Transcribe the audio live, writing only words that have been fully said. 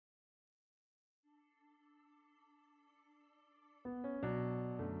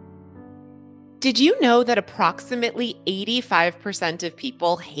Did you know that approximately 85% of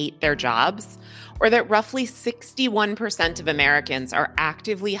people hate their jobs? Or that roughly 61% of Americans are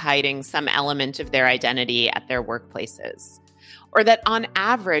actively hiding some element of their identity at their workplaces? Or that on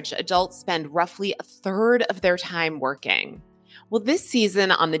average, adults spend roughly a third of their time working? Well, this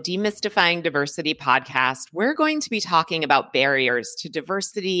season on the Demystifying Diversity podcast, we're going to be talking about barriers to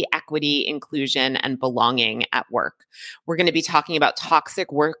diversity, equity, inclusion, and belonging at work. We're going to be talking about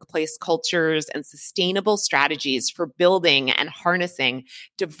toxic workplace cultures and sustainable strategies for building and harnessing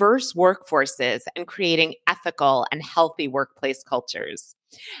diverse workforces and creating ethical and healthy workplace cultures.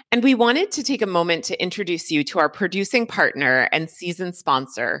 And we wanted to take a moment to introduce you to our producing partner and season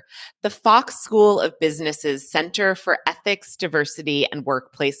sponsor, the Fox School of Business's Center for Ethics, Diversity, and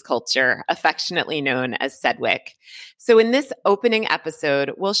Workplace Culture, affectionately known as CEDWIC. So in this opening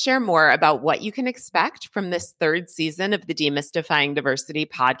episode, we'll share more about what you can expect from this third season of the Demystifying Diversity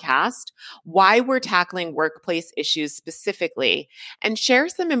podcast, why we're tackling workplace issues specifically, and share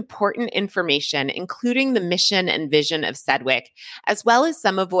some important information, including the mission and vision of CEDWIC, as well as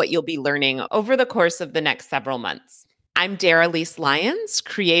some of what you'll be learning over the course of the next several months. I'm Daralise Lyons,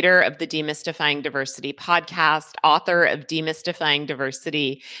 creator of the Demystifying Diversity podcast, author of Demystifying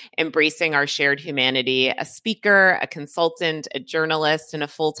Diversity, Embracing Our Shared Humanity, a speaker, a consultant, a journalist, and a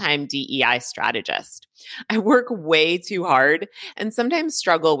full-time DEI strategist. I work way too hard and sometimes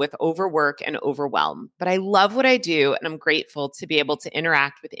struggle with overwork and overwhelm, but I love what I do and I'm grateful to be able to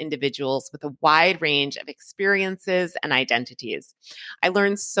interact with individuals with a wide range of experiences and identities. I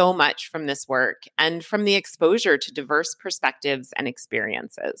learn so much from this work and from the exposure to diverse perspectives and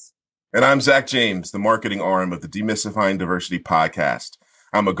experiences. And I'm Zach James, the marketing arm of the Demystifying Diversity podcast.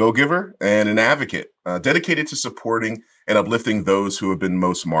 I'm a go-giver and an advocate dedicated to supporting and uplifting those who have been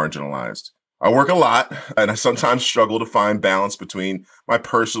most marginalized. I work a lot, and I sometimes struggle to find balance between my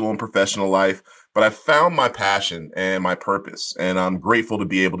personal and professional life, but I've found my passion and my purpose, and I'm grateful to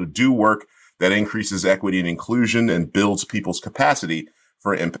be able to do work that increases equity and inclusion and builds people's capacity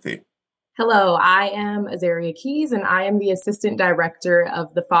for empathy. Hello, I am Azaria Keys, and I am the Assistant Director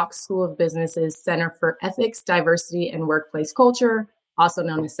of the Fox School of Business's Center for Ethics, Diversity, and Workplace Culture, also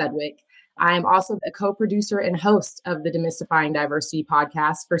known as CEDWIC. I am also the co-producer and host of the Demystifying Diversity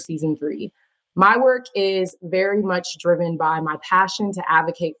podcast for Season 3. My work is very much driven by my passion to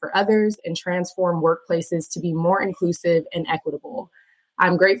advocate for others and transform workplaces to be more inclusive and equitable.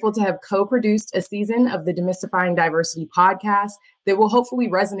 I'm grateful to have co-produced a season of the Demystifying Diversity podcast that will hopefully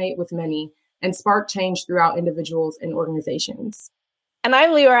resonate with many and spark change throughout individuals and organizations. And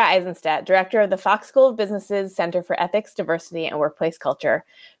I'm Leora Eisenstadt, Director of the Fox School of Business's Center for Ethics, Diversity, and Workplace Culture,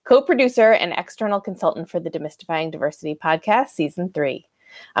 co-producer and external consultant for the Demystifying Diversity podcast, Season 3.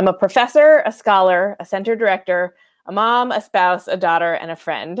 I'm a professor, a scholar, a center director, a mom, a spouse, a daughter, and a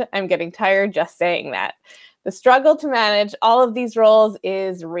friend. I'm getting tired just saying that. The struggle to manage all of these roles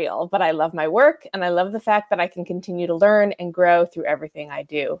is real, but I love my work, and I love the fact that I can continue to learn and grow through everything I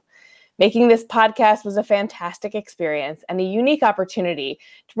do. Making this podcast was a fantastic experience and a unique opportunity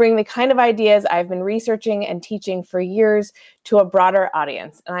to bring the kind of ideas I've been researching and teaching for years to a broader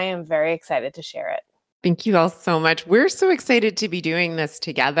audience, and I am very excited to share it. Thank you all so much. We're so excited to be doing this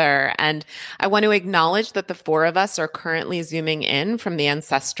together. And I want to acknowledge that the four of us are currently zooming in from the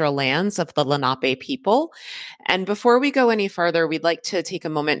ancestral lands of the Lenape people. And before we go any further, we'd like to take a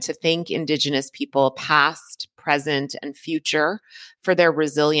moment to thank Indigenous people, past, present, and future, for their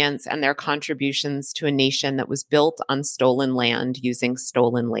resilience and their contributions to a nation that was built on stolen land using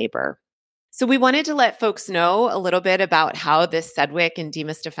stolen labor. So we wanted to let folks know a little bit about how this CEDWIC and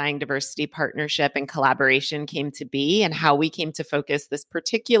Demystifying Diversity partnership and collaboration came to be and how we came to focus this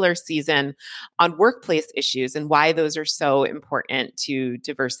particular season on workplace issues and why those are so important to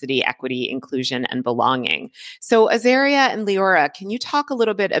diversity, equity, inclusion, and belonging. So Azaria and Leora, can you talk a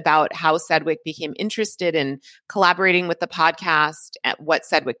little bit about how CEDWIC became interested in collaborating with the podcast, at what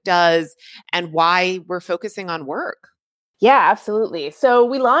CEDWIC does, and why we're focusing on work? Yeah, absolutely. So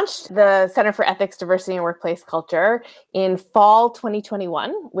we launched the Center for Ethics, Diversity, and Workplace Culture in fall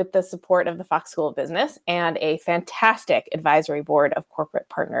 2021 with the support of the Fox School of Business and a fantastic advisory board of corporate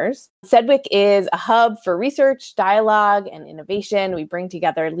partners. CEDWIC is a hub for research, dialogue, and innovation. We bring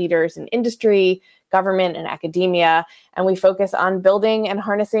together leaders in industry, government, and academia, and we focus on building and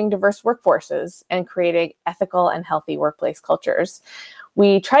harnessing diverse workforces and creating ethical and healthy workplace cultures.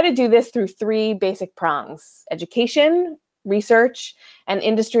 We try to do this through three basic prongs: education, research, and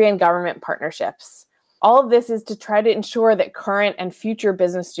industry and government partnerships. All of this is to try to ensure that current and future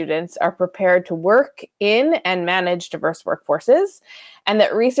business students are prepared to work in and manage diverse workforces, and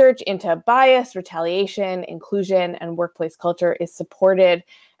that research into bias, retaliation, inclusion, and workplace culture is supported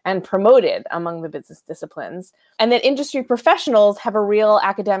and promoted among the business disciplines, and that industry professionals have a real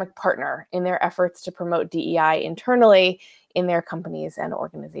academic partner in their efforts to promote DEI internally in their companies and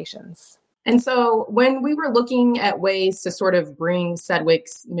organizations. And so when we were looking at ways to sort of bring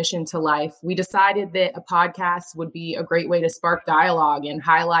Sedgwick's mission to life, we decided that a podcast would be a great way to spark dialogue and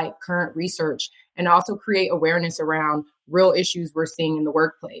highlight current research and also create awareness around real issues we're seeing in the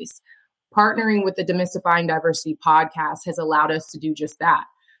workplace. Partnering with the Demystifying Diversity podcast has allowed us to do just that.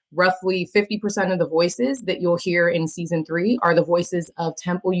 Roughly 50% of the voices that you'll hear in season 3 are the voices of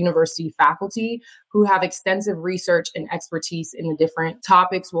Temple University faculty who have extensive research and expertise in the different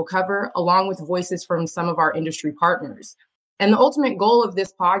topics we'll cover, along with voices from some of our industry partners. And the ultimate goal of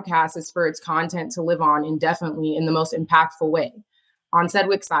this podcast is for its content to live on indefinitely in the most impactful way. On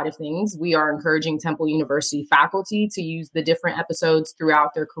Sedgwick's side of things, we are encouraging Temple University faculty to use the different episodes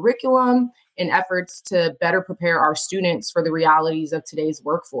throughout their curriculum in efforts to better prepare our students for the realities of today's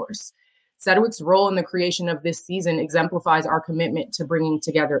workforce. Sedgwick's role in the creation of this season exemplifies our commitment to bringing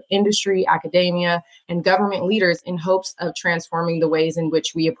together industry, academia, and government leaders in hopes of transforming the ways in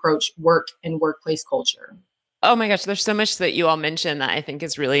which we approach work and workplace culture. Oh my gosh, there's so much that you all mentioned that I think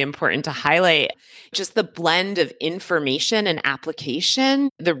is really important to highlight. Just the blend of information and application,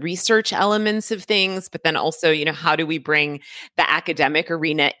 the research elements of things, but then also, how do we bring the academic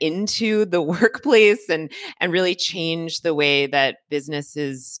arena into the workplace and really change the way that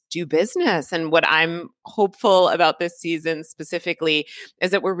businesses do business? And what I'm hopeful about this season specifically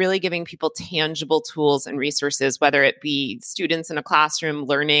is that we're really giving people tangible tools and resources, whether it be students in a classroom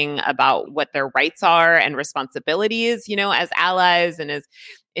learning about what their rights are and responsibilities, as allies and as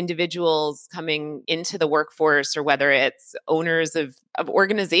individuals coming into the workforce, or whether it's owners of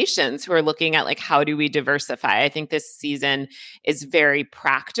organizations who are looking at how do we diversify. I think this season is very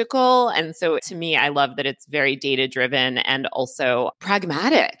practical. And so to me, I love that it's very data driven and also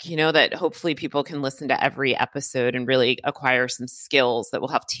pragmatic, that hopefully people can listen to every episode and really acquire some skills that will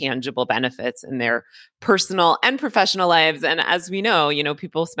have tangible benefits in their personal and professional lives. And as we know,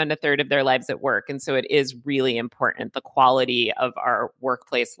 people spend a third of their lives at work. And so it is really important. The quality of our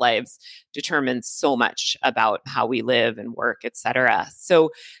workplace lives determines so much about how we live and work, et cetera. So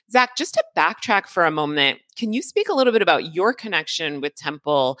Zach, just to backtrack for a moment, can you speak a little bit about your connection with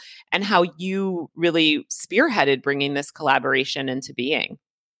Temple and how you really spearheaded bringing this collaboration into being?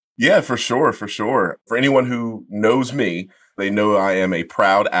 Yeah, for sure. For anyone who knows me, they know I am a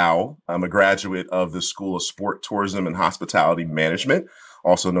proud owl. I'm a graduate of the School of Sport, Tourism, and Hospitality Management,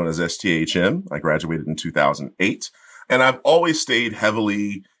 also known as STHM. I graduated in 2008. And I've always stayed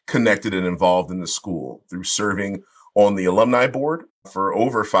heavily connected and involved in the school through serving on the alumni board for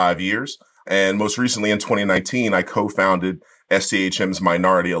over 5 years. And most recently in 2019, I co-founded STHM's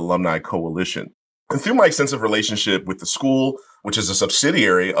Minority Alumni Coalition. And through my extensive relationship with the school, which is a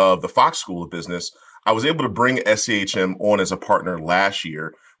subsidiary of the Fox School of Business, I was able to bring STHM on as a partner last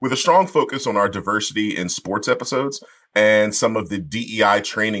year with a strong focus on our diversity in sports episodes and some of the DEI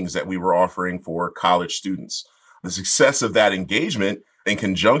trainings that we were offering for college students. The success of that engagement, in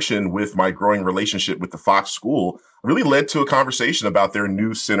conjunction with my growing relationship with the Fox School, really led to a conversation about their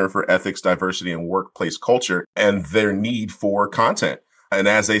new Center for Ethics, Diversity, and Workplace Culture and their need for content. And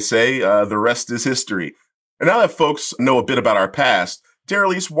as they say, the rest is history. And now that folks know a bit about our past,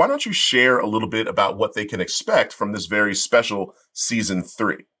 Darylise, why don't you share a little bit about what they can expect from this very special season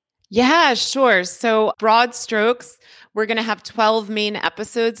 3? Yeah, sure. So broad strokes, we're going to have 12 main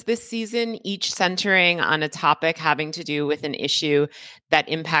episodes this season, each centering on a topic having to do with an issue that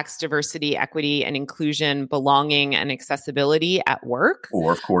impacts diversity, equity, and inclusion, belonging, and accessibility at work.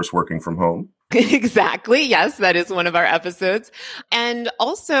 Or, of course, working from home. Exactly. Yes, that is one of our episodes. And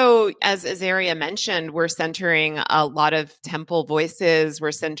also, as Azaria mentioned, we're centering a lot of Temple voices.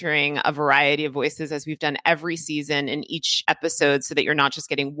 We're centering a variety of voices as we've done every season in each episode so that you're not just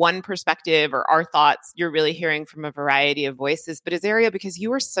getting one perspective or our thoughts. You're really hearing from a variety of voices. But Azaria, because you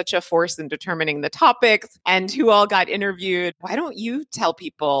were such a force in determining the topics and who all got interviewed, why don't you tell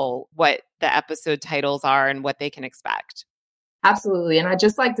people what the episode titles are and what they can expect? Absolutely. And I'd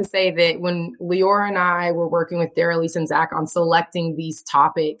just like to say that when Leora and I were working with Darylise and Zach on selecting these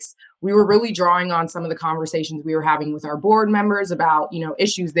topics, we were really drawing on some of the conversations we were having with our board members about,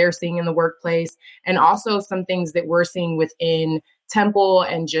 issues they're seeing in the workplace, and also some things that we're seeing within Temple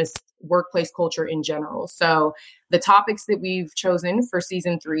and just workplace culture in general. So the topics that we've chosen for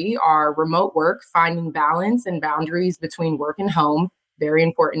season 3 are remote work, finding balance and boundaries between work and home, very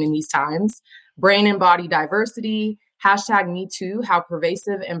important in these times, brain and body diversity, #MeToo, how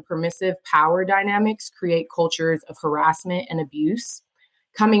pervasive and permissive power dynamics create cultures of harassment and abuse,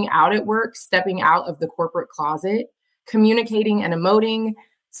 coming out at work, stepping out of the corporate closet, communicating and emoting,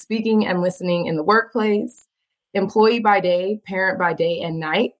 speaking and listening in the workplace, employee by day, parent by day and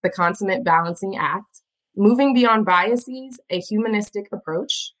night, the consummate balancing act, moving beyond biases, a humanistic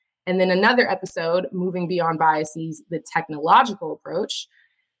approach, and then another episode, moving beyond biases, the technological approach,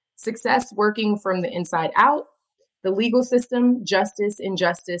 success working from the inside out, the legal system, justice,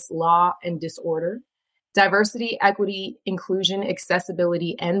 injustice, law, and disorder, diversity, equity, inclusion,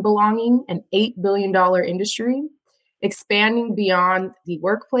 accessibility, and belonging, an $8 billion industry, expanding beyond the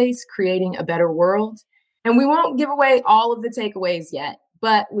workplace, creating a better world. And we won't give away all of the takeaways yet,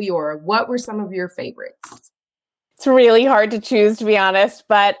 but Leora, what were some of your favorites? It's really hard to choose, to be honest,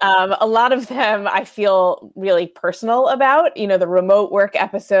 but a lot of them I feel really personal about. You know, the remote work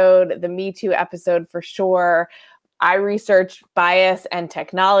episode, the Me Too episode for sure. I researched bias and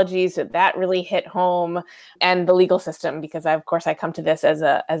technology, so that really hit home, and the legal system, because of course I come to this as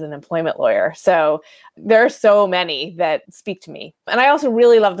an employment lawyer. So there are so many that speak to me. And I also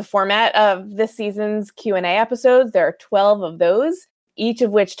really love the format of this season's Q&A episodes. There are 12 of those, each of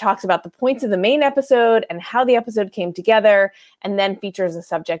which talks about the points of the main episode and how the episode came together, and then features a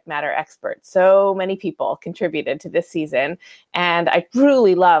subject matter expert. So many people contributed to this season, and I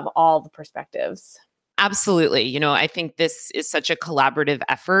truly love all the perspectives. Absolutely. You know, I think this is such a collaborative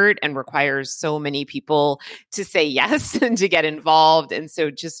effort and requires so many people to say yes and to get involved. And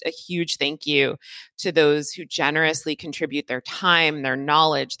so just a huge thank you to those who generously contribute their time, their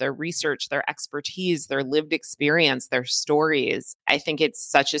knowledge, their research, their expertise, their lived experience, their stories. I think it's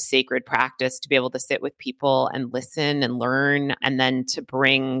such a sacred practice to be able to sit with people and listen and learn, and then to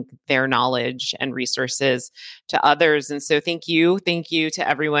bring their knowledge and resources to others. And so thank you. Thank you to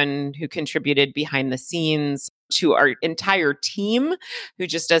everyone who contributed behind the scenes, to our entire team who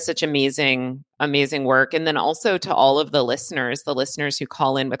just does such amazing work. And then also to all of the listeners who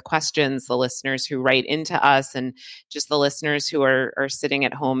call in with questions, the listeners who write into us, and just the listeners who are sitting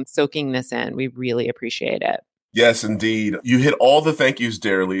at home soaking this in. We really appreciate it. Yes, indeed. You hit all the thank yous,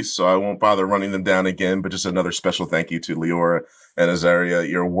 Darilee, so I won't bother running them down again, but just another special thank you to Leora and Azaria.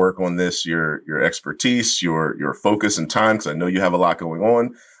 Your work on this, your expertise, your focus and time, because I know you have a lot going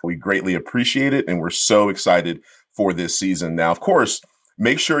on. We greatly appreciate it, and we're so excited for this season. Now, of course,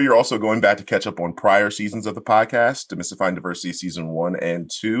 make sure you're also going back to catch up on prior seasons of the podcast, Demystifying Diversity Season 1 and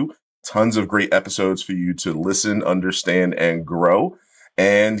 2. Tons of great episodes for you to listen, understand, and grow.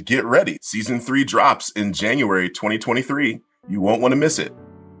 And get ready. Season 3 drops in January 2023. You won't want to miss it.